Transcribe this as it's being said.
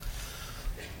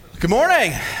Good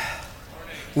morning.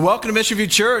 Welcome to Mission View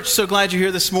Church. So glad you're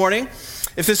here this morning.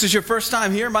 If this is your first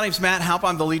time here, my name's Matt Halp.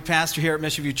 I'm the lead pastor here at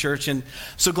Mission View Church, and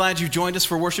so glad you joined us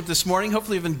for worship this morning.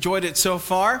 Hopefully you've enjoyed it so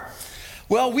far.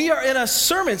 Well, we are in a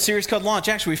sermon series called Launch.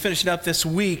 Actually, we finished it up this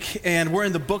week, and we're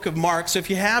in the book of Mark. So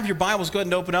if you have your Bibles, go ahead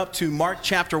and open up to Mark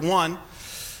chapter 1.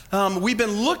 We've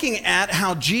been looking at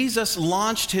how Jesus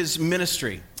launched his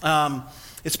ministry.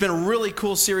 It's been a really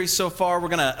cool series so far. We're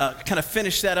going to kind of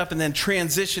finish that up and then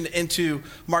transition into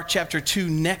Mark chapter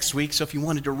 2 next week. So if you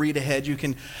wanted to read ahead, you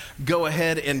can go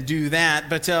ahead and do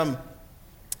that. But, oh,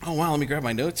 wow, let me grab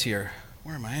my notes here.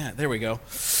 Where am I at? There we go.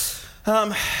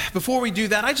 Before we do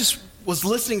that, I just was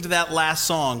listening to that last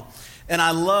song, and I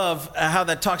love how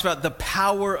that talks about the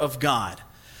power of God.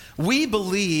 We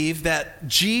believe that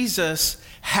Jesus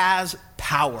has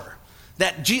power.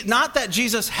 Not that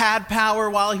Jesus had power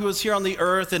while he was here on the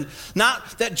earth, and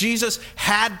not that Jesus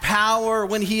had power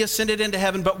when he ascended into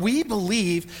heaven, but we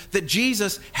believe that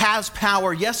Jesus has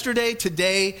power yesterday,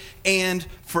 today, and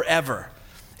forever.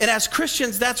 And as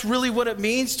Christians, that's really what it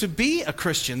means to be a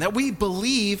Christian, that we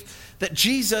believe that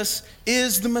Jesus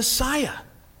is the Messiah.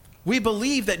 We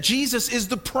believe that Jesus is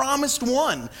the promised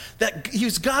one, that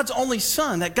he's God's only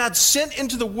son, that God sent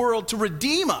into the world to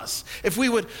redeem us. If we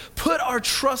would put our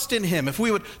trust in him, if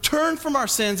we would turn from our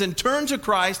sins and turn to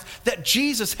Christ, that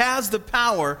Jesus has the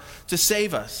power to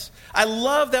save us. I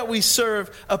love that we serve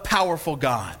a powerful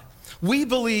God. We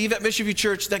believe at Mission View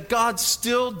Church that God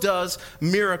still does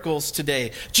miracles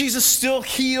today. Jesus still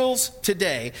heals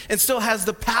today and still has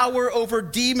the power over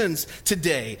demons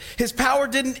today. His power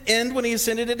didn't end when he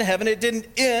ascended into heaven. It didn't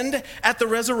end at the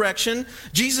resurrection.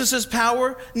 Jesus'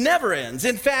 power never ends.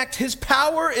 In fact, his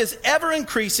power is ever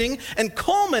increasing and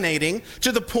culminating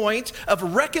to the point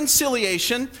of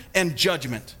reconciliation and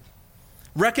judgment.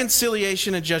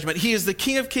 Reconciliation and judgment. He is the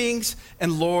King of Kings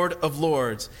and Lord of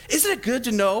Lords. Isn't it good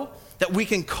to know that we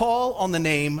can call on the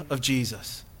name of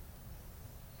Jesus?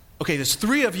 Okay, there's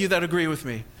 3 of you that agree with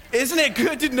me. Isn't it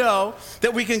good to know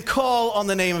that we can call on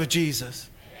the name of Jesus?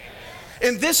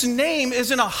 And this name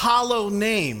isn't a hollow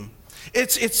name.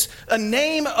 It's a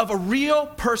name of a real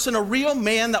person, a real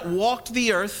man that walked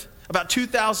the earth about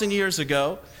 2,000 years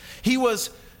ago. He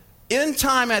was in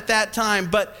time at that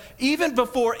time, but even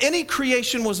before any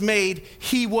creation was made,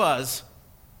 he was,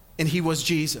 and he was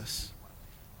Jesus.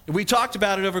 We talked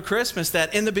about it over Christmas,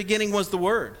 that in the beginning was the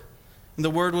Word, and the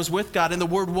Word was with God, and the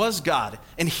Word was God,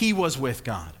 and he was with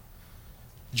God.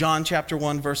 John chapter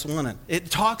 1, verse 1. It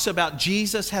talks about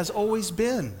Jesus has always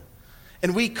been,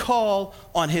 and we call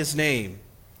on his name.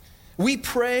 We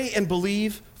pray and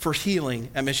believe for healing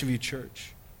at Mission View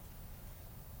Church.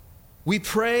 We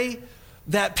pray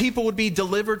that people would be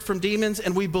delivered from demons,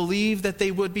 and we believe that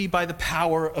they would be by the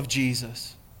power of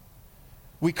Jesus.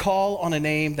 We call on a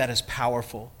name that is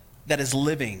powerful, that is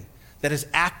living, that is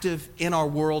active in our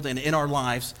world and in our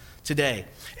lives today.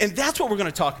 And that's what we're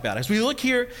going to talk about. As we look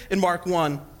here in Mark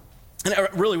 1, and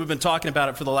really we've been talking about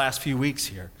it for the last few weeks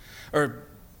here, or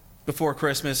before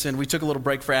Christmas, and we took a little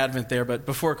break for Advent there, but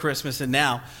before Christmas and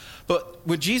now. But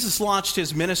when Jesus launched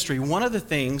his ministry, one of the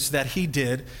things that he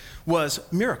did was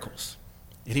miracles.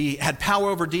 And he had power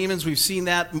over demons. We've seen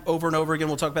that over and over again.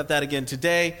 We'll talk about that again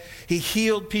today. He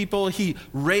healed people. He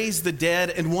raised the dead.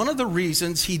 And one of the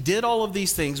reasons he did all of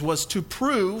these things was to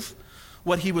prove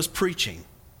what he was preaching.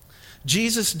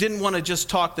 Jesus didn't want to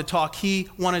just talk the talk. He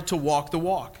wanted to walk the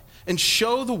walk and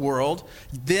show the world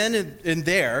then and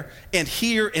there and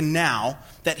here and now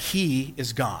that he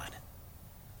is God,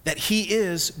 that he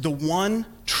is the one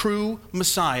true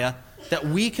Messiah that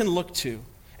we can look to.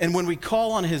 And when we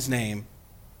call on his name,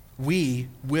 we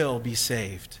will be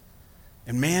saved.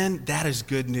 And man, that is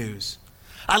good news.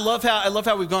 I love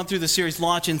how we've gone through the series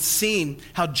Launch and seen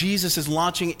how Jesus is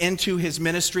launching into his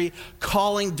ministry,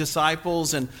 calling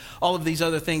disciples and all of these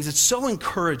other things. It's so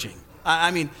encouraging. I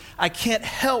mean, I can't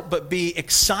help but be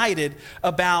excited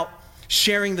about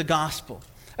sharing the gospel,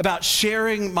 about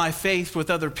sharing my faith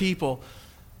with other people,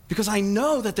 because I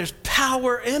know that there's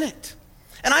power in it.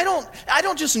 And I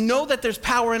don't just know that there's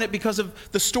power in it because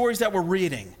of the stories that we're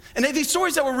reading. And these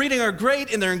stories that we're reading are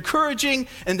great and they're encouraging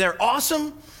and they're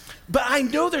awesome. But I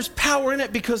know there's power in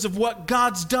it because of what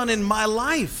God's done in my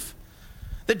life.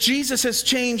 That Jesus has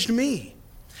changed me.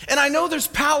 And I know there's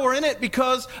power in it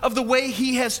because of the way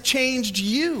he has changed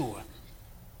you.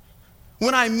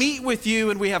 When I meet with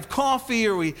you and we have coffee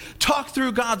or we talk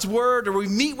through God's word or we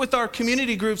meet with our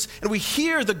community groups and we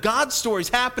hear the God stories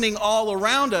happening all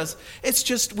around us, it's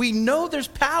just, we know there's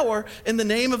power in the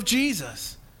name of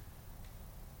Jesus.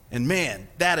 And man,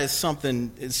 that is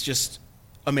something, it's just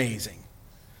amazing.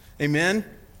 Amen?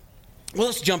 Well,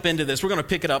 let's jump into this. We're going to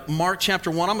pick it up. Mark chapter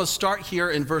 1. I'm going to start here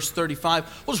in verse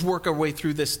 35. We'll just work our way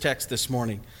through this text this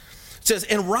morning. It says,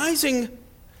 "And rising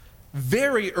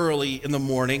very early in the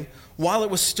morning, while it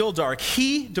was still dark,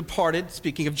 he departed,"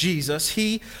 speaking of Jesus,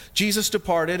 Jesus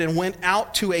departed and went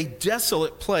out to a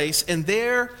desolate place, and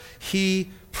there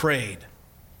he prayed.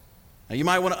 Now, you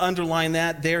might want to underline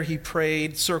that. There he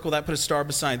prayed. Circle that, put a star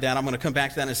beside that. I'm going to come back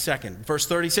to that in a second. Verse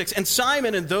 36, "And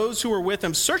Simon and those who were with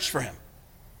him searched for him.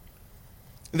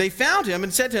 They found him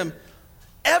and said to him,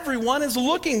 'Everyone is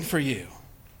looking for you.'"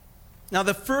 Now,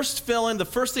 the first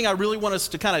thing I really want us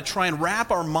to kind of try and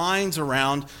wrap our minds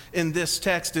around in this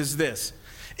text is this.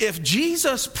 If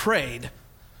Jesus prayed,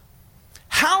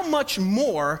 how much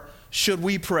more should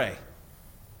we pray?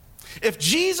 If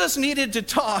Jesus needed to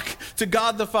talk to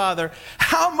God the Father,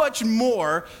 how much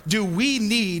more do we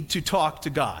need to talk to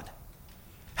God?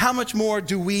 How much more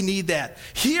do we need that?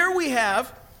 Here we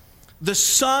have the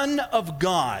Son of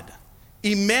God,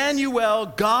 Emmanuel,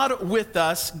 God with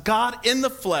us, God in the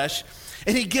flesh,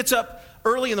 and he gets up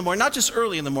early in the morning, not just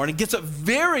early in the morning, gets up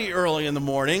very early in the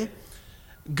morning,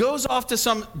 goes off to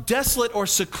some desolate or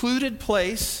secluded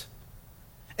place,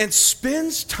 and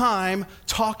spends time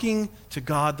talking to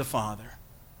God the Father.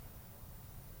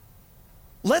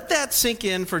 Let that sink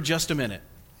in for just a minute.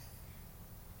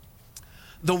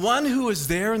 The one who was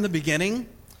there in the beginning,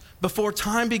 before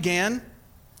time began,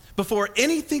 before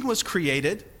anything was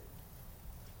created,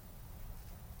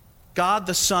 God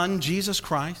the Son, Jesus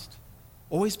Christ,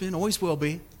 always been, always will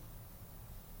be.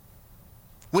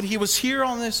 When he was here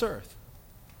on this earth,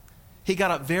 he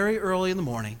got up very early in the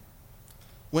morning,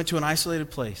 went to an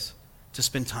isolated place to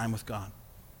spend time with God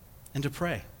and to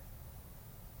pray.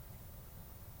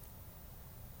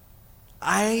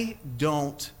 I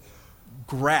don't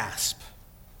grasp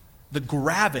the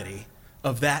gravity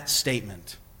of that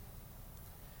statement.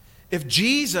 If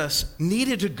Jesus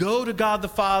needed to go to God the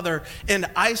Father in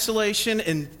isolation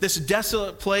in this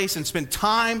desolate place and spend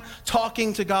time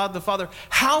talking to God the Father,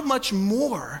 how much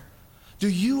more do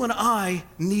you and I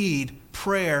need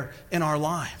prayer in our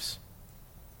lives?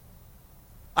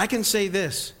 I can say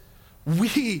this.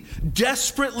 We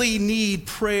desperately need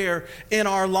prayer in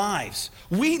our lives.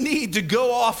 We need to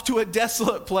go off to a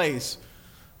desolate place.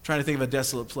 I'm trying to think of a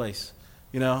desolate place.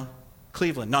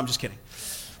 Cleveland. No, I'm just kidding.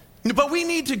 But we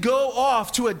need to go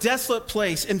off to a desolate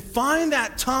place and find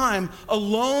that time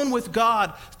alone with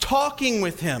God, talking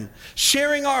with him,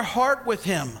 sharing our heart with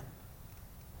him,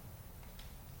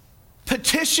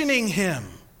 petitioning him,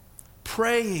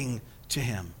 praying to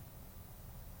him.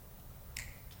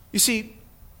 You see,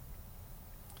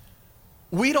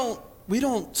 we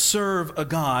don't serve a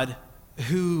God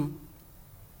who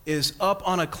is up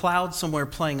on a cloud somewhere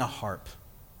playing a harp.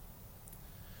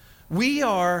 We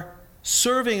are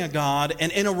serving a God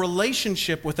and in a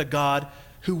relationship with a God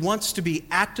who wants to be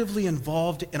actively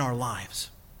involved in our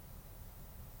lives.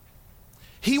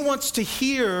 He wants to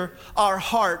hear our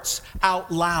hearts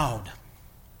out loud.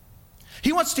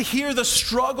 He wants to hear the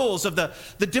struggles of the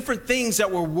different things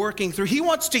that we're working through. He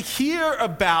wants to hear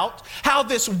about how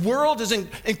this world is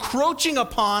encroaching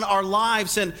upon our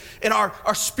lives and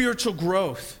our spiritual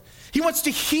growth. He wants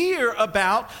to hear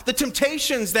about the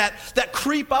temptations that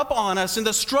creep up on us and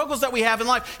the struggles that we have in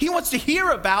life. He wants to hear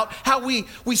about how we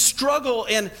struggle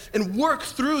and work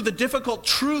through the difficult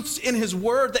truths in his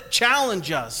word that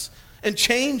challenge us and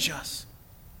change us.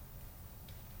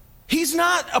 He's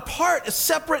not apart,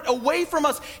 separate, away from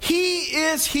us. He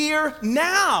is here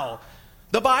now.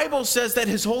 The Bible says that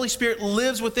his Holy Spirit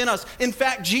lives within us. In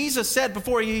fact, Jesus said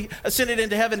before he ascended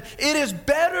into heaven, "It is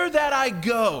better that I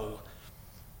go.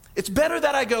 It's better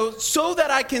that I go so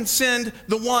that I can send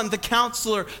the one, the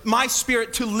counselor, my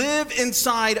Spirit, to live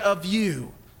inside of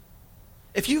you."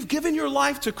 If you've given your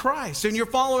life to Christ and you're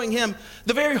following him,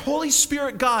 the very Holy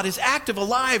Spirit God is active,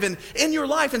 alive, and in your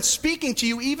life and speaking to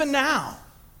you even now.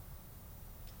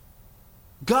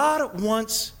 God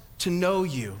wants to know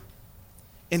you,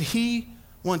 and he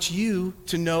wants you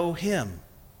to know him.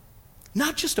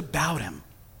 Not just about him,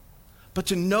 but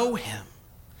to know him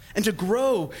and to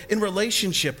grow in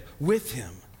relationship with him.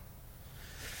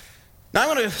 Now,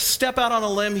 I'm going to step out on a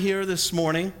limb here this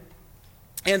morning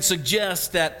and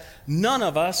suggest that none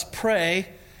of us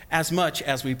pray as much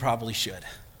as we probably should.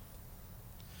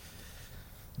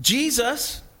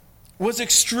 Jesus was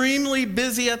extremely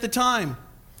busy at the time.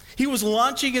 He was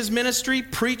launching his ministry,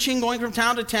 preaching, going from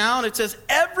town to town. It says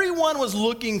everyone was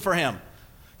looking for him.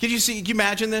 Can you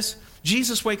imagine this?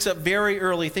 Jesus wakes up very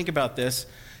early. Think about this.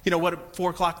 4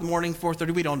 o'clock in the morning,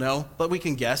 4:30, we don't know, but we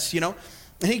can guess,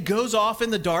 And he goes off in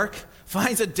the dark,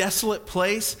 finds a desolate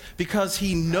place because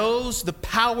he knows the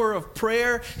power of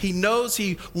prayer. He knows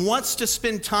he wants to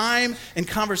spend time in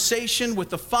conversation with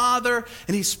the Father,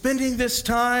 and he's spending this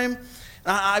time.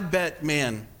 I bet,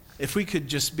 man, if we could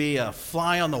just be a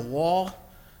fly on the wall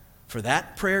for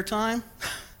that prayer time,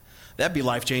 that'd be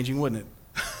life-changing, wouldn't it?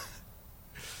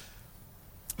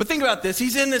 But think about this.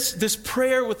 He's in this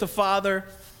prayer with the Father.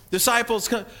 Disciples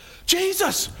come,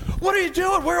 Jesus, what are you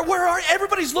doing? Where are you?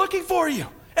 Everybody's looking for you.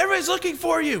 Everybody's looking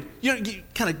for you. You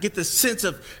kind of get this sense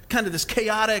of kind of this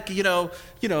chaotic,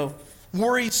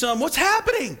 worrisome. What's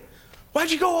happening? Why'd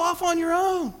you go off on your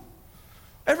own?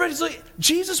 Everybody's like,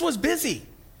 Jesus was busy.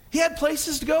 He had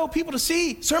places to go, people to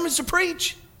see, sermons to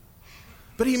preach.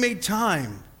 But he made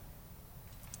time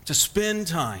to spend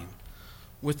time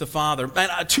with the Father.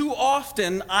 And too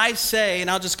often I say, and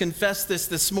I'll just confess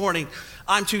this morning,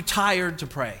 I'm too tired to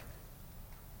pray.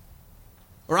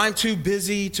 Or I'm too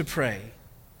busy to pray.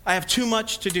 I have too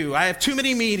much to do. I have too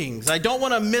many meetings. I don't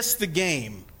want to miss the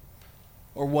game.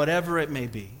 Or whatever it may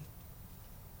be.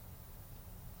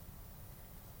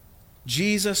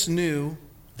 Jesus knew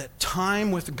that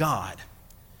time with God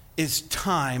is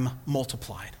time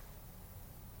multiplied.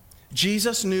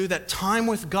 Jesus knew that time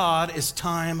with God is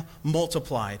time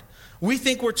multiplied. We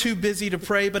think we're too busy to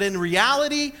pray, but in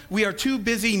reality, we are too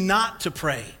busy not to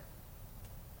pray.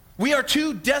 We are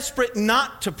too desperate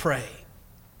not to pray.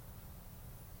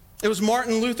 It was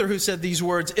Martin Luther who said these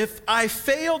words, "If I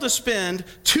fail to spend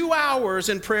 2 hours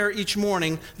in prayer each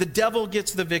morning, the devil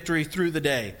gets the victory through the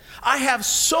day. I have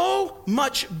so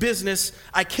much business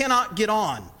I cannot get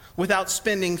on without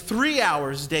spending 3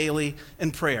 hours daily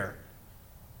in prayer."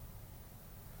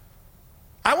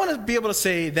 I want to be able to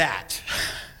say that,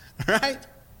 right?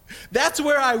 That's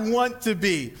where I want to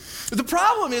be. The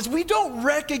problem is we don't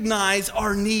recognize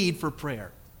our need for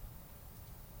prayer.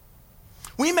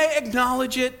 We may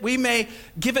acknowledge it, we may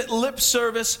give it lip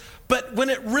service, but when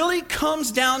it really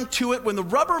comes down to it, when the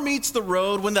rubber meets the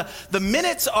road, when the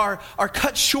minutes are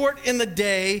cut short in the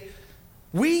day,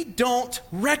 we don't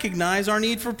recognize our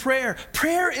need for prayer.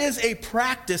 Prayer is a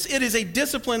practice. It is a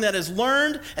discipline that is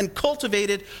learned and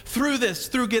cultivated through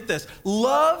get this,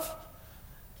 love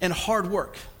and hard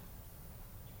work.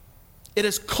 It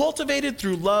is cultivated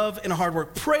through love and hard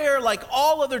work. Prayer, like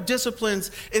all other disciplines,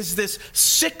 is this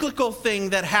cyclical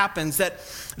thing that happens,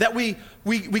 that we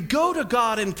go to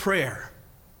God in prayer.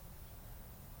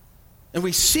 And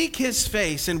we seek his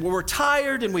face, and we're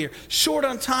tired and we're short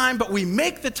on time, but we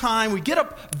make the time. We get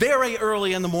up very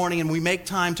early in the morning and we make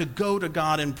time to go to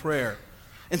God in prayer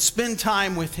and spend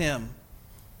time with him.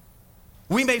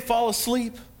 We may fall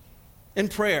asleep in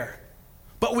prayer,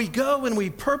 but we go and we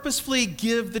purposefully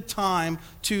give the time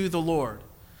to the Lord.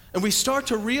 And we start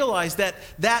to realize that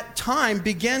that time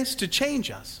begins to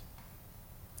change us.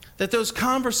 That those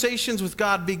conversations with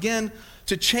God begin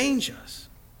to change us.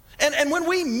 And when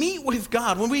we meet with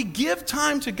God, when we give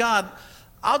time to God,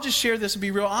 I'll just share this and be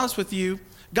real honest with you.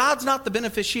 God's not the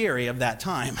beneficiary of that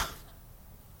time.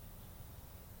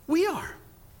 We are.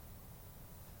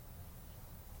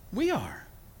 We are.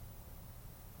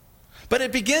 But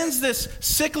it begins this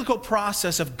cyclical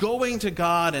process of going to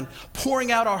God and pouring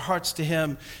out our hearts to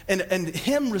him and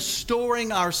him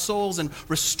restoring our souls and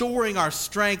restoring our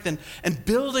strength and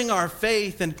building our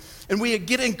faith. And we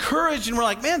get encouraged and we're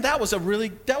like, man, that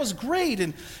was great.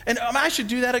 And I should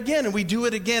do that again. And we do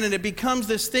it again. And it becomes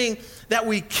this thing that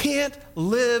we can't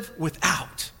live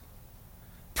without.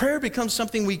 Prayer becomes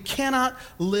something we cannot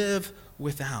live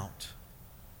without.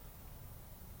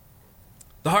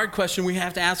 The hard question we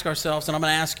have to ask ourselves, and I'm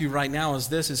going to ask you right now,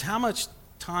 is how much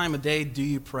time a day do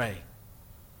you pray?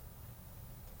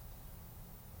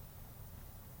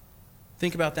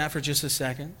 Think about that for just a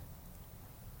second.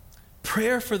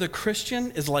 Prayer for the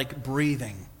Christian is like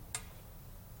breathing.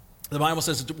 The Bible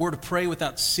says we're to pray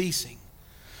without ceasing.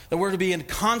 That we're to be in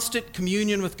constant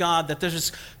communion with God, that there's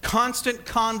this constant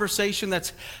conversation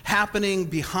that's happening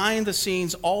behind the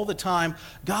scenes all the time.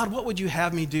 God, what would you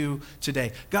have me do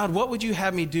today? God, what would you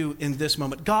have me do in this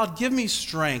moment? God, give me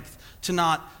strength to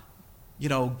not,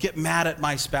 get mad at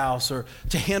my spouse or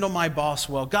to handle my boss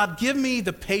well. God, give me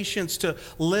the patience to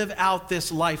live out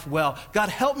this life well. God,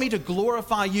 help me to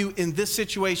glorify you in this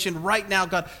situation right now.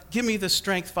 God, give me the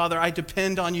strength, Father. I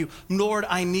depend on you. Lord,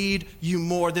 I need you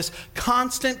more. This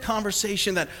constant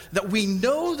conversation that we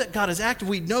know that God is active.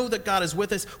 We know that God is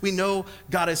with us. We know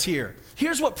God is here.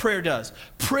 Here's what prayer does.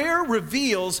 Prayer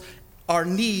reveals our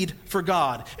need for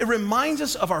God. It reminds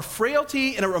us of our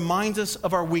frailty and it reminds us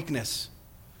of our weakness.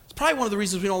 It's probably one of the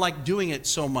reasons we don't like doing it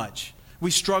so much. We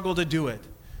struggle to do it.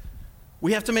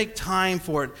 We have to make time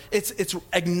for it. It's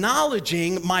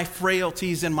acknowledging my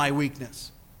frailties and my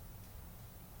weakness.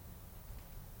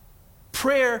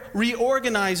 Prayer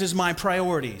reorganizes my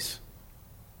priorities.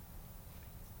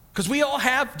 Because we all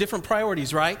have different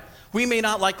priorities, right? We may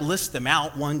not list them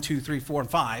out, 1, 2, 3, 4, and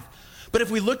 5. But if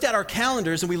we looked at our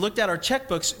calendars and we looked at our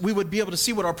checkbooks, we would be able to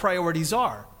see what our priorities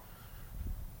are.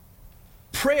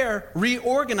 Prayer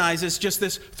reorganizes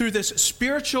through this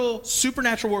spiritual,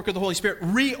 supernatural work of the Holy Spirit,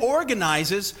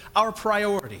 reorganizes our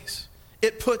priorities.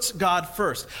 It puts God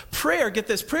first. Prayer, get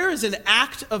this, prayer is an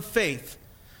act of faith.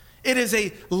 It is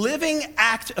a living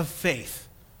act of faith.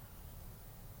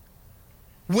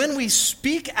 When we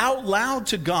speak out loud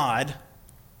to God,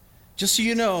 just so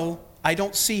you know, I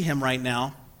don't see him right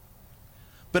now,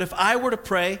 but if I were to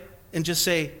pray and just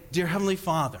say, "Dear Heavenly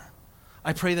Father,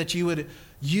 I pray that you would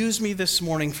use me this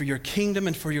morning for your kingdom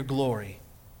and for your glory.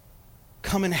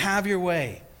 Come and have your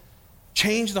way.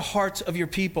 Change the hearts of your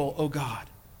people, O God,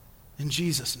 in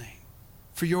Jesus' name,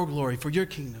 for your glory, for your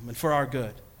kingdom, and for our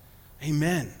good.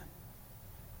 Amen."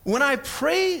 When I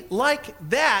pray like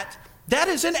that, that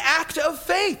is an act of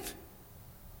faith.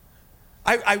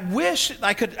 I wish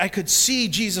I could see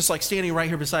Jesus standing right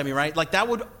here beside me, right? That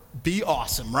would be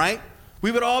awesome, right?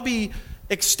 We would all be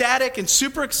ecstatic and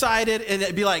super excited, and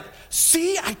it'd be like,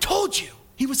 "See, I told you,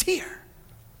 he was here."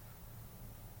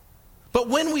 But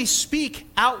when we speak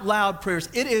out loud prayers,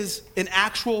 it is an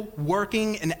actual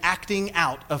working and acting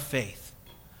out of faith.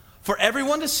 For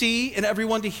everyone to see and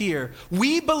everyone to hear,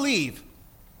 we believe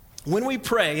when we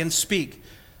pray and speak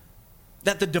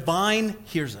that the divine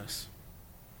hears us,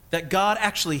 that God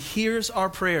actually hears our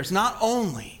prayers. Not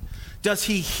only does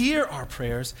he hear our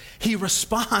prayers, he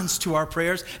responds to our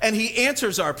prayers and he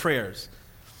answers our prayers.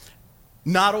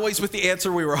 Not always with the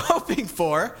answer we were hoping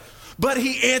for, but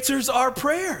he answers our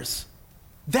prayers.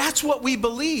 That's what we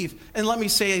believe. And let me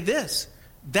say this,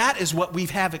 that is what we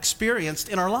have experienced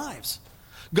in our lives.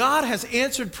 God has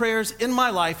answered prayers in my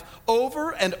life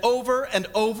over and over and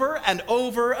over and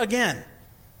over again.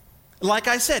 Like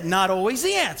I said, not always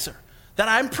the answer that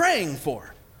I'm praying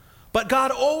for, but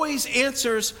God always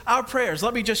answers our prayers.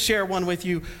 Let me just share one with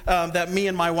you that me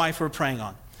and my wife were praying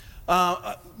on.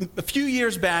 A few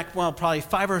years back, well, probably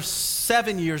 5 or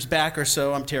 7 years back or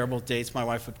so, I'm terrible with dates, my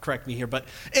wife would correct me here, but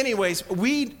anyways,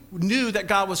 we knew that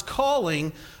God was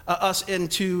calling us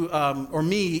into, or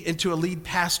me, into a lead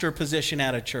pastor position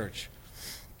at a church.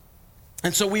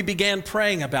 And so we began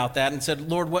praying about that and said,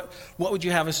 "Lord, what would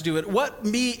you have us do?" What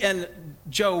me and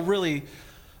Joe really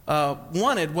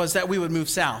wanted was that we would move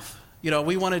south.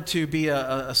 We wanted to be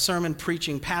a sermon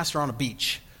preaching pastor on a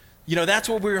beach. That's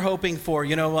what we were hoping for,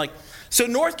 So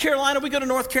North Carolina, we go to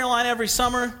North Carolina every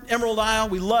summer, Emerald Isle,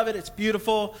 we love it, it's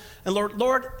beautiful. And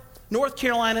Lord, North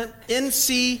Carolina,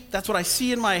 NC, that's what I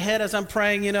see in my head as I'm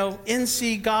praying,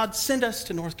 NC, God, send us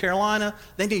to North Carolina.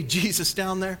 They need Jesus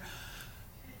down there.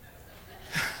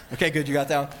 Okay, good, you got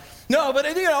that one. No, but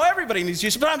everybody needs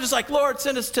Jesus. But I'm just like, "Lord,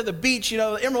 send us to the beach.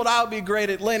 Emerald Isle would be great,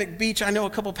 Atlantic Beach. I know a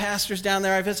couple pastors down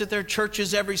there. I visit their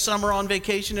churches every summer on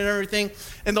vacation and everything."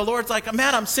 And the Lord's like,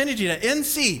 "Matt, I'm sending you to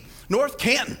NC, North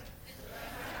Canton."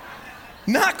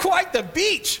 Not quite the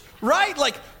beach, right?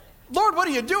 Lord, what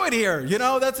are you doing here?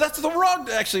 That's the wrong,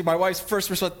 actually my wife's first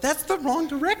response, that's the wrong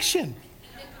direction.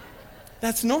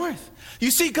 That's north. You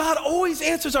see, God always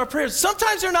answers our prayers.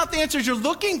 Sometimes they're not the answers you're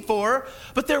looking for,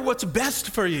 but they're what's best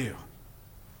for you.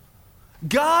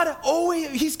 God always,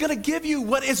 he's going to give you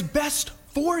what is best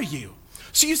for you.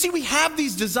 So you see, we have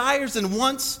these desires and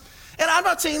wants, and I'm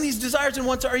not saying these desires and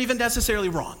wants are even necessarily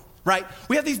wrong, right?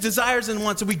 We have these desires and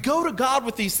wants, and we go to God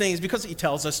with these things because he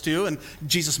tells us to, and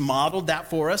Jesus modeled that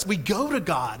for us. We go to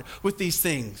God with these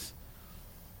things.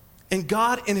 And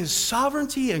God, in his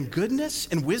sovereignty and goodness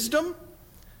and wisdom,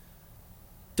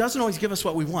 doesn't always give us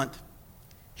what we want.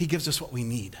 He gives us what we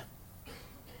need.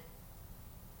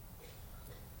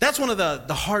 That's one of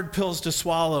the hard pills to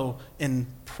swallow in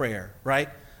prayer, right?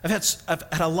 I've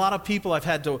had a lot of people I've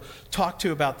had to talk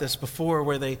to about this before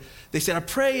where they said, I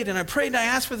prayed and I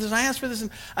asked for this and I asked for this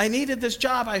and I needed this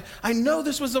job. I know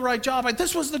this was the right job.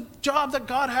 This was the job that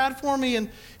God had for me and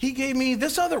he gave me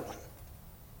this other one.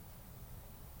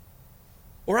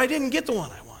 Or I didn't get the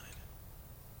one I wanted.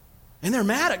 And they're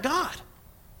mad at God.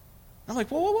 I'm like,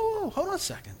 whoa, hold on a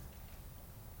second.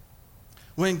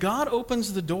 When God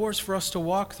opens the doors for us to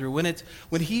walk through,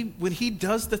 when he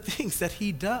does the things that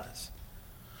he does,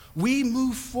 we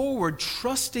move forward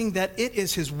trusting that it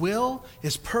is his will,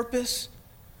 his purpose,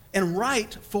 and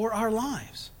right for our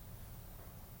lives.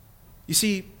 You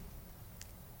see,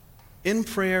 in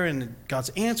prayer and God's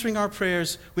answering our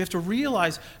prayers, we have to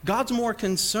realize God's more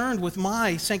concerned with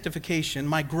my sanctification,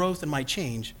 my growth, and my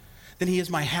change than he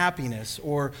is my happiness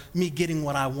or me getting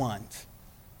what I want.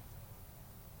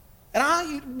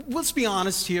 And let's be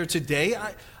honest here today,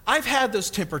 I've had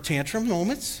those temper tantrum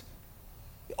moments.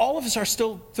 All of us are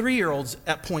still 3-year-olds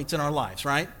at points in our lives,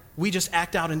 right? We just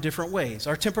act out in different ways.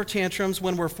 Our temper tantrums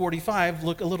when we're 45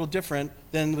 look a little different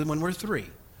than when we're 3.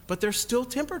 But they're still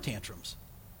temper tantrums.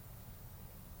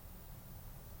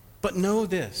 But know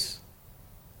this,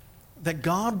 that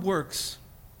God works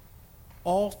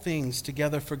all things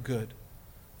together for good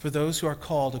for those who are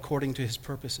called according to his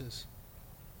purposes.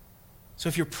 So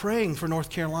if you're praying for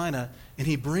North Carolina and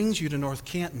he brings you to North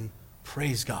Canton,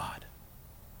 praise God.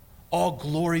 All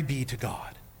glory be to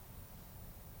God.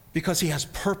 Because he has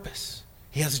purpose.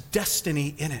 He has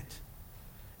destiny in it.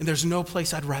 And there's no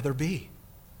place I'd rather be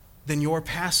than your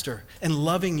pastor and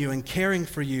loving you and caring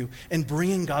for you and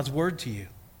bringing God's word to you.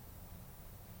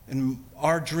 And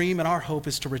our dream and our hope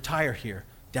is to retire here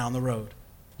down the road,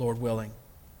 Lord willing.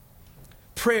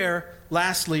 Prayer,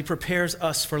 lastly, prepares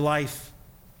us for life.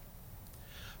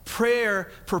 Prayer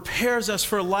prepares us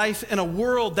for life in a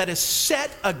world that is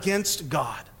set against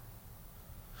God.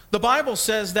 The Bible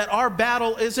says that our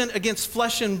battle isn't against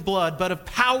flesh and blood, but of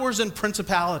powers and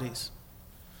principalities.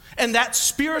 And that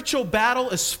spiritual battle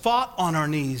is fought on our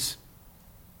knees.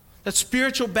 That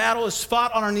spiritual battle is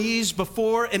fought on our knees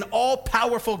before an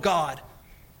all-powerful God,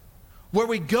 where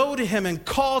we go to him and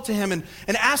call to him and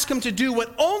ask him to do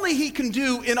what only he can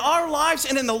do in our lives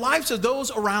and in the lives of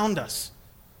those around us.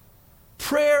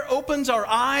 Prayer opens our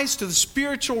eyes to the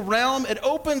spiritual realm. It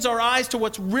opens our eyes to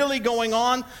what's really going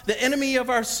on, the enemy of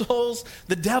our souls,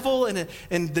 the devil and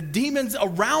the demons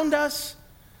around us.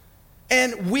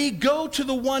 And we go to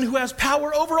the one who has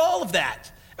power over all of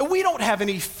that. And we don't have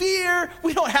any fear.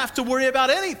 We don't have to worry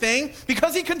about anything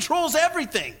because he controls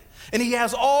everything. And he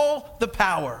has all the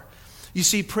power. You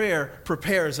see, prayer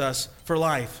prepares us for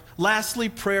life. Lastly,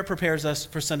 prayer prepares us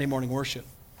for Sunday morning worship.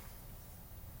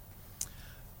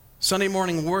 Sunday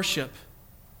morning worship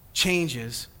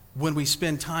changes when we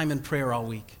spend time in prayer all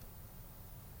week.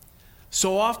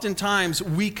 So oftentimes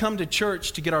we come to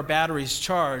church to get our batteries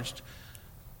charged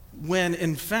when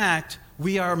in fact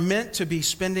we are meant to be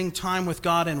spending time with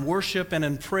God in worship and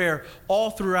in prayer all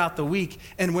throughout the week.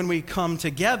 And when we come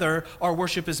together, our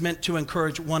worship is meant to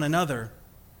encourage one another.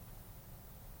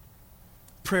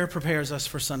 Prayer prepares us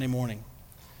for Sunday morning.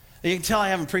 You can tell I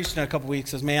haven't preached in a couple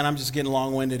weeks because, man, I'm just getting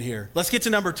long-winded here. Let's get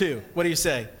to number 2. What do you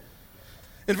say?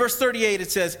 In verse 38,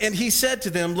 it says, "And he said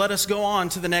to them, 'Let us go on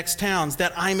to the next towns,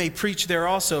 that I may preach there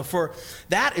also, for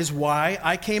that is why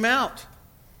I came out.'"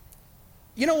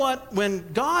 You know what?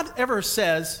 When God ever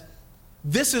says,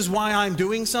 "This is why I'm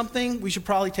doing something," we should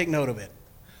probably take note of it.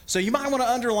 So you might want to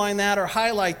underline that or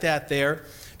highlight that there,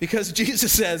 because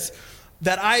Jesus says,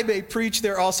 "That I may preach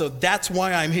there also." That's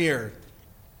why I'm here.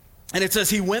 And it says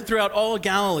he went throughout all of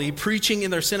Galilee, preaching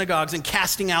in their synagogues and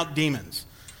casting out demons.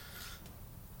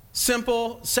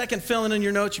 Simple. Second fill-in in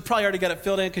your notes. You probably already got it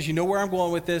filled in because you know where I'm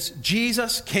going with this.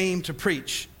 Jesus came to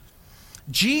preach.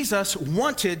 Jesus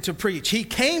wanted to preach. He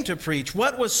came to preach.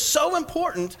 What was so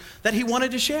important that he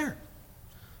wanted to share?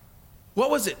 What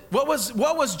was it? What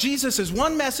was Jesus'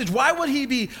 one message? Why would he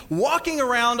be walking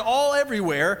around all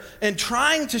everywhere and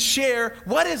trying to share?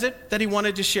 What is it that he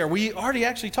wanted to share? We already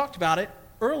actually talked about it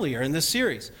earlier in this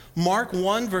series. Mark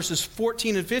 1 verses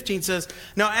 14 and 15 says,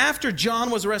 "Now after John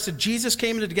was arrested, Jesus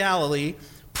came into Galilee,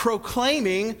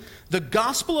 proclaiming the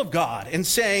gospel of God and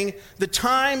saying, 'The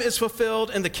time is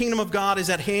fulfilled and the kingdom of God is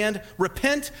at hand.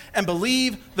 Repent and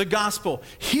believe the gospel.'"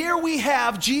 Here we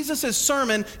have Jesus'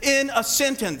 sermon in a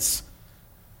sentence.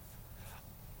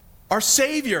 Our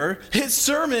Savior, his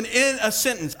sermon in a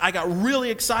sentence. I got really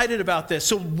excited about this.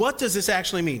 So what does this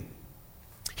actually mean?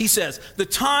 He says, the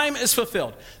time is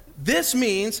fulfilled. This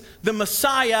means the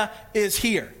Messiah is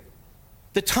here.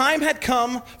 The time had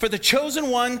come for the chosen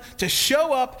one to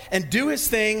show up and do his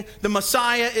thing. The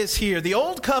Messiah is here. The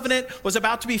old covenant was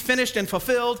about to be finished and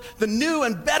fulfilled. The new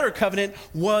and better covenant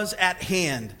was at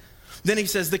hand. Then he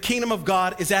says, the kingdom of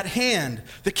God is at hand.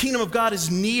 The kingdom of God is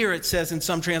near, it says in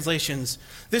some translations.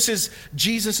 This is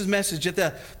Jesus' message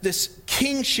at this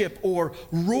kingship or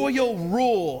royal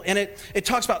rule. And it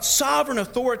talks about sovereign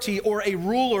authority or a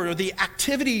ruler or the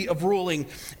activity of ruling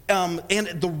and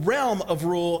the realm of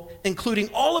rule, including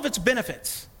all of its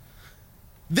benefits.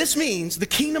 This means the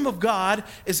kingdom of God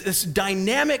is this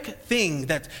dynamic thing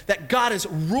that God is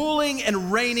ruling and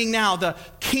reigning now. The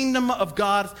kingdom of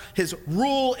God, his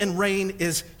rule and reign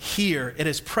is here. It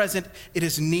is present. It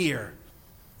is near.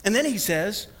 And then he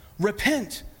says,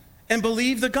 repent and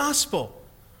believe the gospel.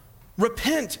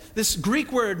 Repent, this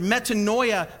Greek word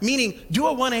metanoia, meaning do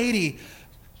a 180.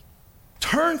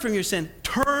 Turn from your sin.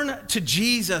 Turn to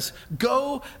Jesus.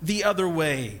 Go the other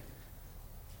way.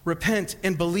 Repent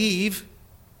and believe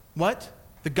what?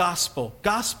 The gospel.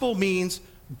 Gospel means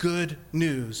good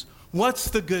news. What's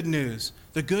the good news?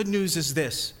 The good news is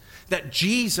this, that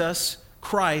Jesus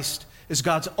Christ is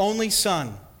God's only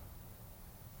Son.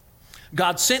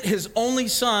 God sent his only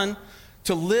Son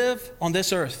to live on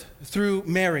this earth through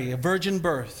Mary, a virgin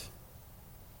birth.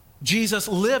 Jesus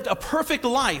lived a perfect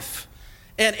life,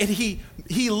 and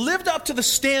he lived up to the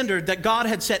standard that God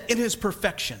had set in his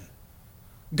perfection.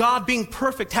 God being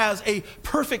perfect has a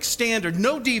perfect standard,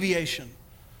 no deviation.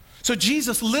 So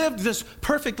Jesus lived this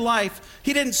perfect life.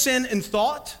 He didn't sin in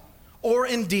thought or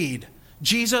in deed.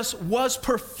 Jesus was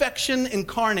perfection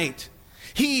incarnate.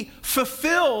 He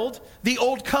fulfilled the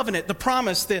old covenant, the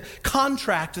promise, the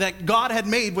contract that God had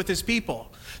made with his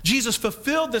people. Jesus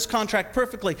fulfilled this contract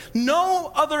perfectly.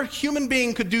 No other human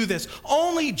being could do this.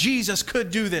 Only Jesus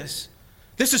could do this.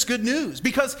 This is good news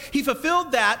because he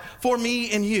fulfilled that for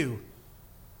me and you.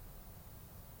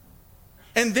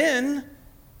 And then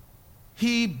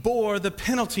he bore the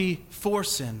penalty for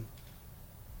sin.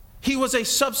 He was a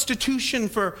substitution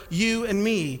for you and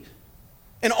me,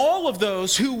 and all of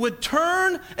those who would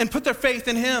turn and put their faith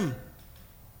in him.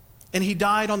 And he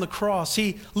died on the cross.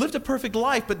 He lived a perfect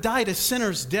life, but died a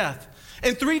sinner's death.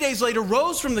 And 3 days later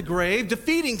rose from the grave,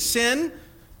 defeating sin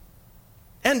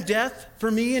and death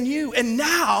for me and you. And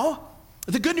now,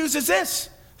 the good news is this,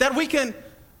 that we can,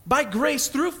 by grace,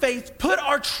 through faith, put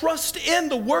our trust in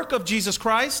the work of Jesus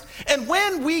Christ. And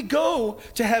when we go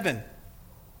to heaven,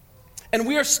 and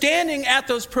we are standing at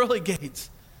those pearly gates,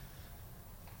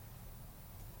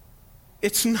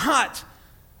 it's not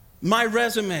my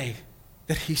resume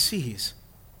that he sees.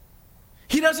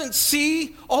 He doesn't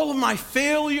see all of my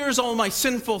failures, all of my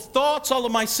sinful thoughts, all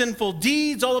of my sinful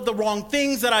deeds, all of the wrong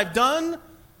things that I've done.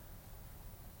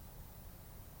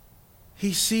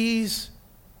 He sees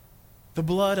the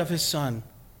blood of his Son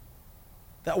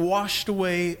that washed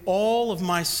away all of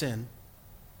my sin.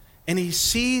 And he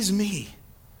sees me,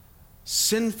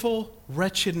 sinful,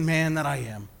 wretched man that I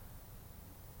am,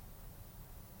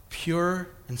 pure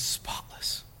and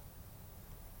spotless.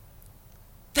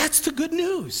 That's the good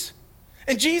news.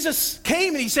 And Jesus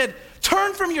came and he said,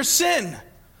 turn from your sin.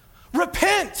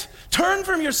 Repent. Turn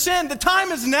from your sin. The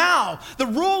time is now. The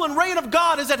rule and reign of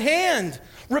God is at hand.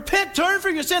 Repent, turn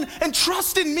from your sin, and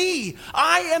trust in me.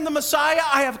 I am the Messiah.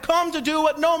 I have come to do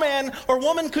what no man or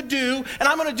woman could do, and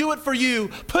I'm going to do it for you.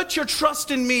 Put your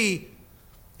trust in me.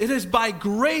 It is by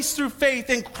grace through faith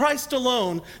in Christ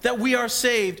alone that we are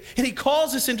saved. And he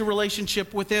calls us into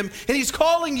relationship with him. And he's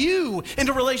calling you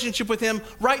into relationship with him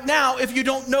right now if you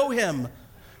don't know him.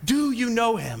 Do you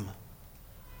know him?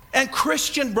 And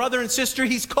Christian brother and sister,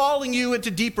 he's calling you into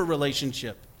deeper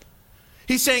relationship.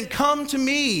 He's saying, come to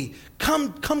me.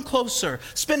 Come closer.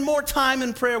 Spend more time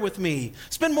in prayer with me.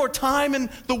 Spend more time in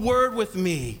the word with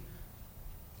me.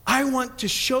 I want to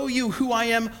show you who I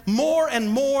am more and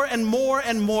more and more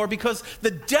and more, because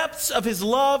the depths of his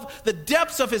love, the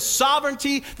depths of his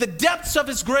sovereignty, the depths of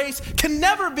his grace can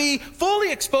never be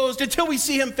fully exposed until we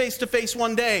see him face to face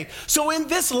one day. So in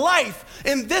this life,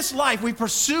 we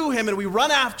pursue him and we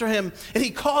run after him, and he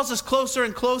calls us closer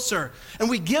and closer, and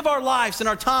we give our lives and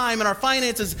our time and our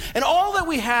finances and all that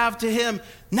we have to him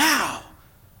now,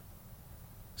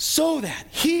 so that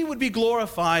he would be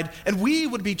glorified and we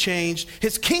would be changed,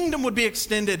 his kingdom would be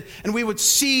extended, and we would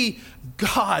see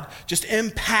God just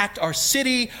impact our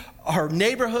city, our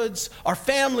neighborhoods, our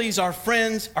families, our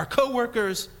friends, our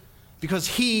co-workers, because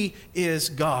he is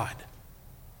God.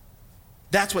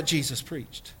 That's what Jesus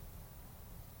preached.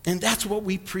 And that's what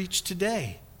we preach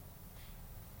today.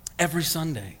 Every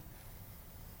Sunday.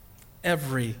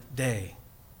 Every day.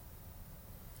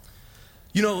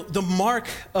 You know, the mark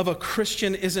of a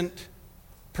Christian isn't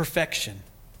perfection.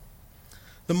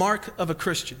 The mark of a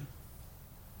Christian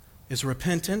is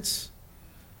repentance,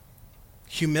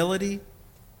 humility,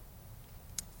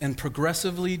 and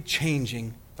progressively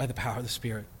changing by the power of the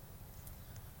Spirit.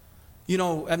 You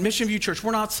know, at Mission View Church,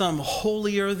 we're not some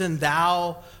holier than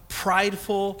thou,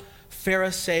 prideful,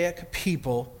 Pharisaic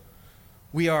people.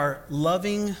 We are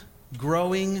loving,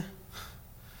 growing,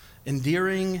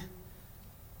 endearing,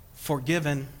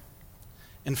 forgiven,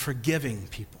 and forgiving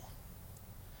people.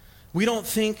 We don't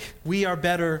think we are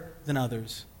better than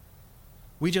others.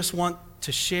 We just want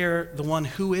to share the one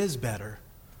who is better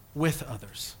with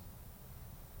others.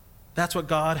 That's what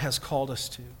God has called us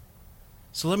to.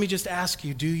 So let me just ask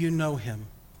you, do you know him?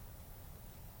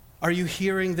 Are you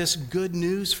hearing this good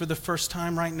news for the first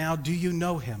time right now? Do you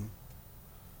know him?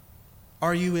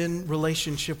 Are you in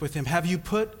relationship with him? Have you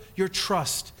put your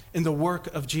trust in the work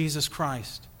of Jesus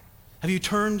Christ? Have you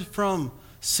turned from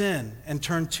sin and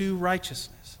turned to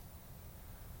righteousness?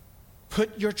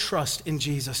 Put your trust in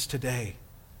Jesus today.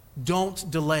 Don't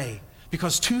delay.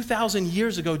 Because 2,000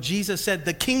 years ago, Jesus said,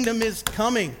 the kingdom is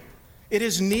coming. It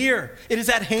is near. It is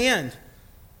at hand.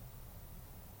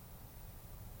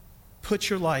 Put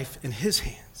your life in his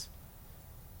hands.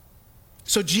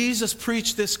 So Jesus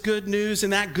preached this good news,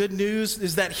 and that good news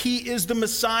is that he is the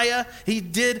Messiah. He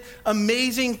did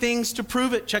amazing things to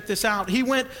prove it. Check this out. He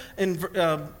went, in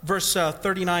verse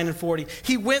 39 and 40,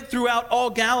 he went throughout all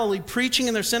Galilee, preaching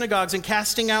in their synagogues and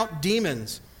casting out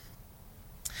demons.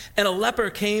 And a leper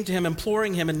came to him,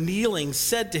 imploring him, and kneeling,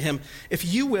 said to him, if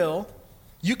you will,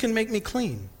 you can make me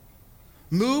clean.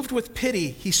 Moved with pity,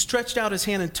 he stretched out his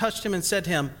hand and touched him and said to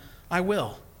him, I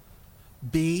will.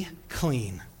 Be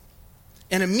clean.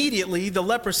 And immediately the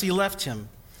leprosy left him,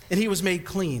 and he was made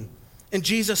clean. And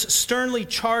Jesus sternly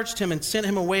charged him and sent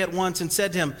him away at once and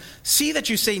said to him, see that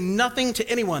you say nothing to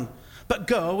anyone, but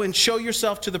go and show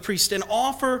yourself to the priest and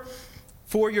offer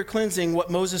for your cleansing what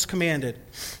Moses commanded,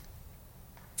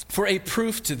 for a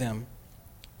proof to them.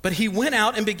 But he went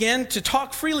out and began to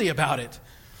talk freely about it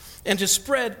and to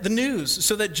spread the news,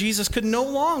 so that Jesus could no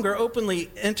longer openly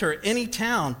enter any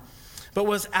town, but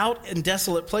was out in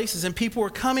desolate places, and people were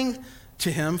coming to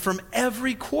him from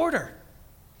every quarter.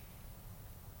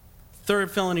 Third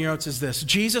fill in your notes is this: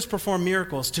 Jesus performed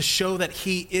miracles to show that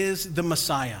he is the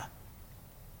Messiah.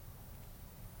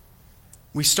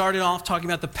 We started off talking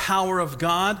about the power of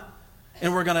God,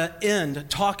 and we're going to end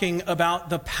talking about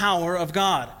the power of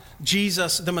God.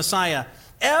 Jesus, the Messiah.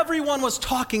 Everyone was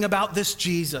talking about this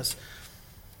Jesus.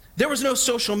 There was no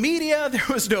social media, there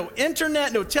was no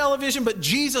internet, no television, but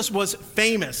Jesus was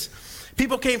famous.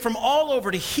 People came from all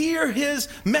over to hear his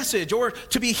message, or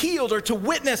to be healed, or to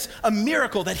witness a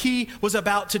miracle that he was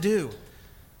about to do.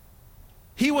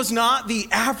 He was not the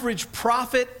average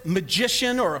prophet,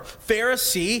 magician, or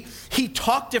Pharisee. He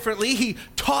talked differently, he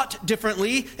taught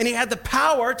differently, and he had the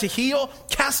power to heal,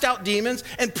 cast out demons,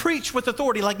 and preach with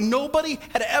authority like nobody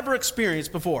had ever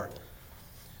experienced before.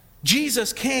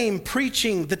 Jesus came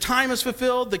preaching, the time is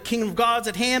fulfilled, the kingdom of God's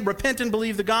at hand, repent and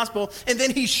believe the gospel, and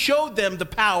then he showed them the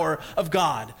power of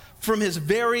God from his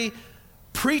very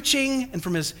preaching and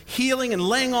from his healing and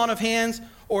laying on of hands,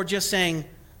 or just saying,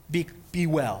 be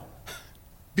well,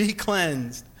 be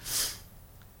cleansed.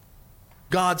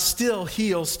 God still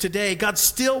heals today. God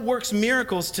still works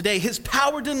miracles today. His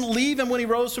power didn't leave him when he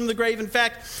rose from the grave. In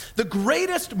fact, the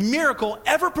greatest miracle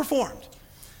ever performed,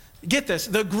 get this,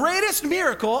 the greatest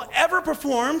miracle ever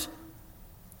performed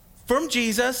from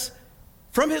Jesus,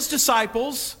 from his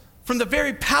disciples, from the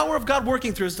very power of God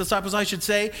working through his disciples, I should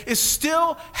say, is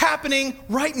still happening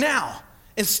right now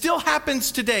and still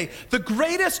happens today. The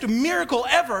greatest miracle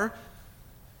ever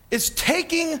is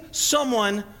taking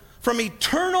someone from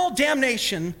eternal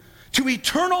damnation to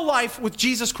eternal life with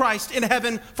Jesus Christ in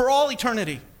heaven for all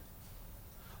eternity.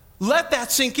 Let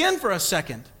that sink in for a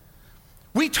second.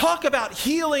 We talk about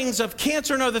healings of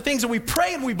cancer and other things, and we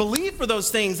pray and we believe for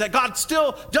those things, that God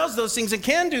still does those things and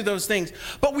can do those things.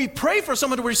 But we pray for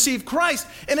someone to receive Christ,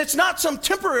 and it's not some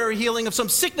temporary healing of some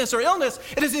sickness or illness.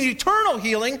 It is an eternal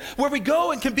healing where we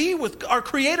go and can be with our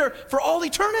Creator for all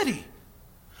eternity.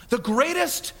 The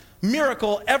greatest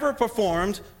miracle ever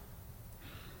performed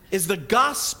is the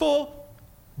gospel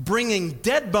bringing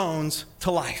dead bones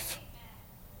to life.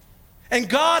 And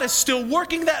God is still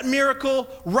working that miracle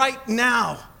right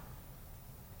now.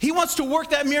 He wants to work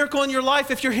that miracle in your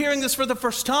life. If you're hearing this for the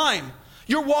first time,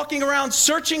 you're walking around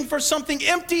searching for something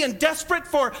empty and desperate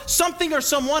for something or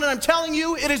someone, and I'm telling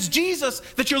you, it is Jesus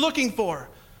that you're looking for.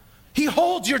 He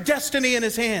holds your destiny in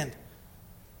his hand.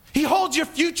 He holds your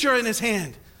future in his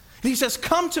hand. And he says,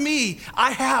 come to me,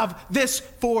 I have this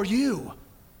for you.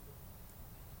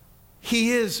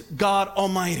 He is God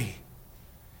Almighty.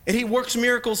 And he works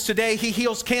miracles today. He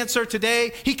heals cancer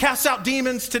today. He casts out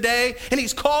demons today. And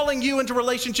he's calling you into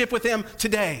relationship with him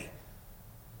today.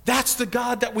 That's the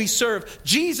God that we serve.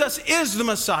 Jesus is the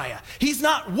Messiah. He's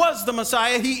not was the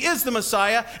Messiah. He is the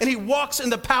Messiah. And he walks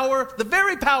in the power, the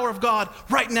very power of God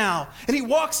right now. And he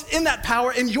walks in that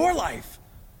power in your life.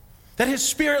 That his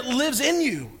Spirit lives in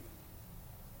you.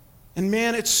 And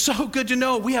man, it's so good to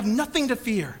know we have nothing to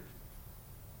fear.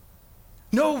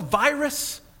 No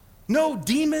virus, no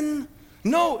demon,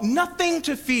 nothing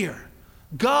to fear.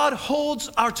 God holds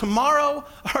our tomorrow,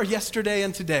 our yesterday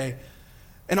and today,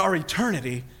 and our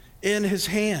eternity in his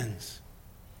hands.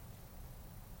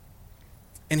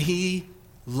 And he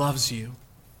loves you.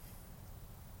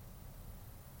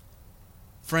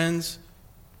 Friends,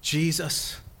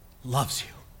 Jesus loves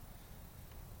you.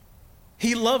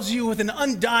 He loves you with an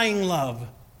undying love.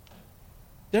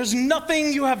 There's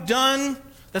nothing you have done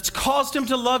that's caused him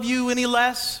to love you any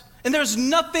less. And there's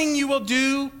nothing you will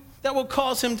do that will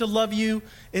cause him to love you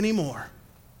anymore.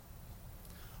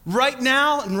 Right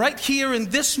now and right here in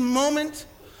this moment,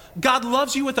 God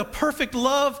loves you with a perfect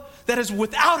love that is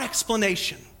without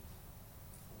explanation.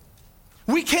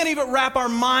 We can't even wrap our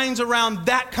minds around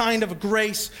that kind of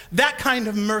grace, that kind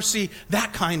of mercy,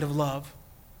 that kind of love.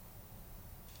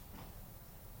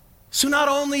 So not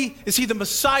only is he the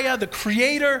Messiah, the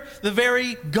Creator, the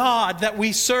very God that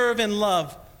we serve and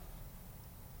love,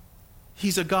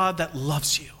 he's a God that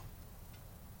loves you.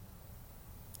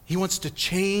 He wants to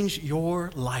change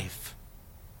your life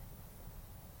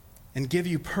and give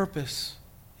you purpose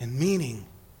and meaning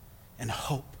and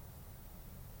hope.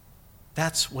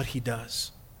 That's what he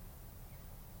does.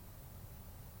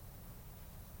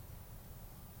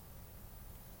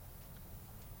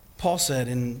 Paul said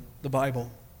in the Bible,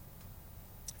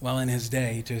 well, in his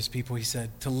day, to his people, he said,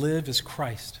 to live is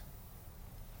Christ,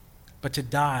 but to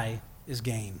die is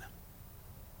gain.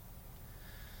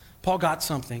 Paul got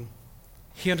something.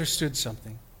 He understood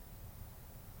something.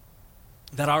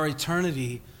 That our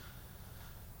eternity,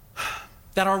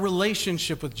 that our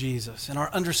relationship with Jesus and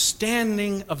our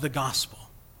understanding of the gospel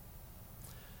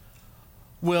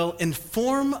will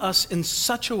inform us in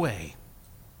such a way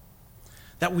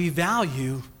that we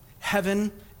value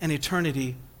heaven and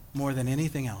eternity more than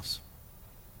anything else.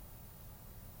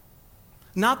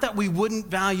 Not that we wouldn't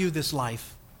value this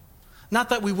life. Not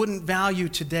that we wouldn't value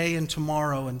today and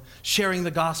tomorrow and sharing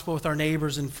the gospel with our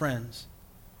neighbors and friends.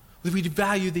 We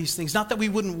value these things. Not that we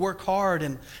wouldn't work hard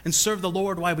and serve the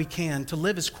Lord while we can. To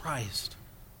live is Christ.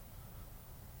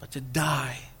 But to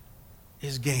die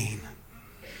is gain.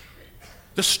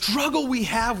 The struggle we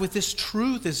have with this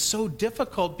truth is so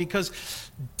difficult because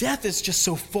death is just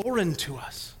so foreign to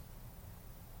us.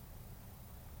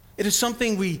 It is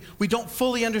something we don't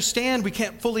fully understand, we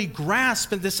can't fully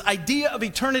grasp, and this idea of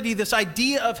eternity, this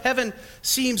idea of heaven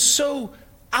seems so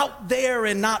out there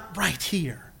and not right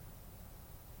here.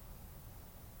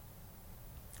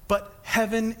 But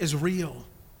heaven is real.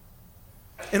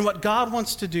 And what God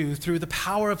wants to do through the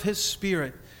power of his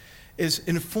Spirit is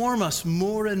inform us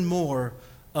more and more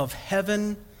of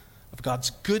heaven, of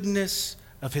God's goodness,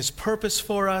 of his purpose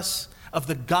for us, of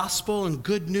the gospel and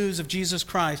good news of Jesus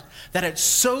Christ, that it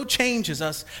so changes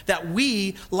us that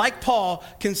we, like Paul,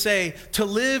 can say, to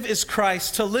live is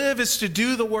Christ, to live is to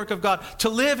do the work of God, to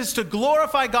live is to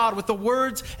glorify God with the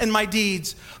words and my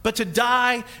deeds, but to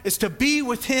die is to be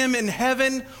with him in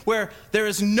heaven where there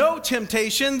is no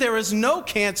temptation, there is no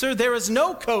cancer, there is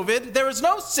no COVID, there is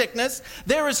no sickness,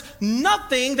 there is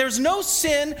nothing, there's no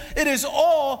sin. It is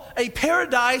all a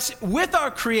paradise with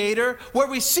our Creator where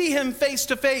we see him face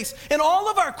to face. And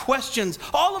all of our questions,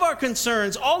 all of our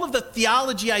concerns, all of the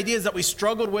theology ideas that we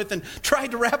struggled with and tried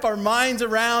to wrap our minds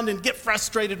around and get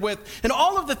frustrated with, and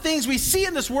all of the things we see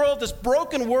in this world, this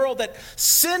broken world that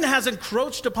sin has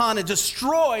encroached upon and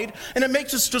destroyed, and it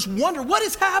makes us just wonder, what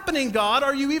is happening, God?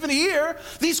 Are you even here?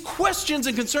 These questions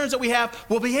and concerns that we have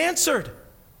will be answered.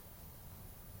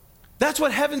 That's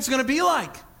what heaven's going to be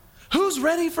like. Who's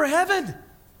ready for heaven?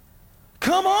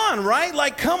 Come on, right?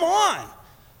 Like, come on.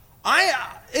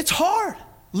 It's hard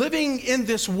living in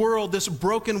this world, this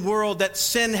broken world that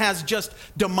sin has just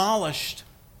demolished.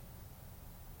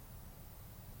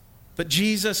 But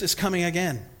Jesus is coming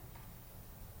again.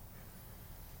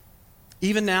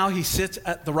 Even now, he sits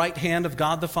at the right hand of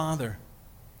God the Father.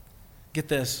 Get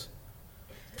this,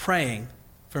 praying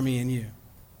for me and you.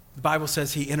 The Bible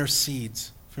says he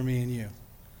intercedes for me and you.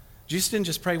 Jesus didn't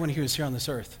just pray when he was here on this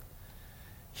earth.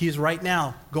 He is right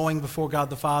now going before God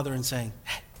the Father and saying,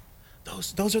 hey,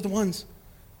 those are the ones.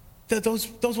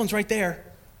 Those ones right there.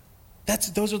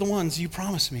 Those are the ones you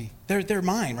promised me. They're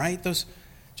mine, right?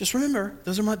 Just remember,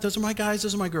 those are my guys,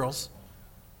 those are my girls.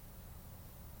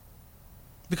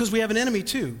 Because we have an enemy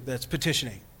too that's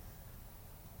petitioning.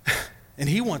 And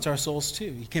he wants our souls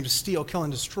too. He came to steal, kill,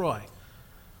 and destroy.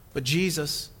 But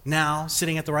Jesus, now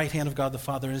sitting at the right hand of God the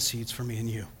Father, intercedes for me and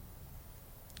you.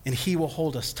 And he will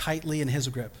hold us tightly in his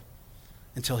grip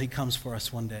until he comes for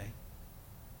us one day.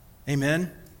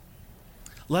 Amen?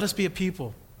 Let us be a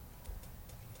people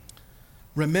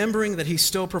remembering that he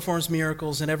still performs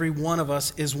miracles, and every one of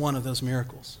us is one of those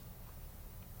miracles.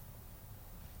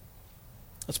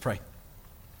 Let's pray.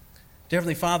 Dear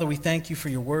Heavenly Father, we thank you for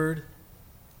your word.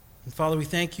 And Father, we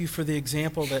thank you for the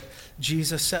example that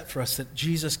Jesus set for us, that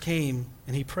Jesus came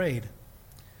and he prayed,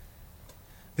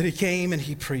 that he came and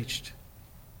he preached.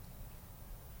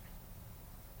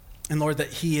 And Lord, that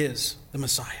he is the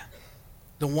Messiah,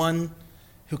 the one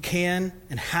who can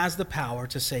and has the power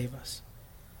to save us.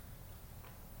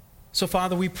 So,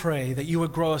 Father, we pray that you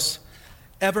would grow us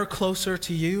ever closer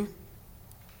to you.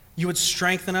 You would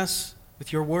strengthen us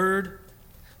with your word,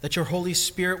 that your Holy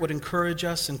Spirit would encourage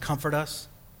us and comfort us.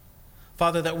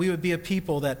 Father, that we would be a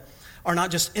people that are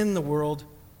not just in the world,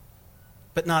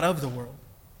 but not of the world.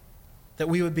 That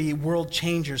we would be world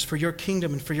changers for your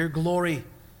kingdom and for your glory.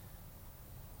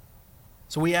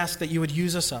 So we ask that you would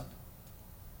use us up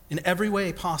in every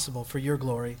way possible for your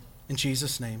glory. In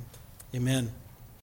Jesus' name, amen.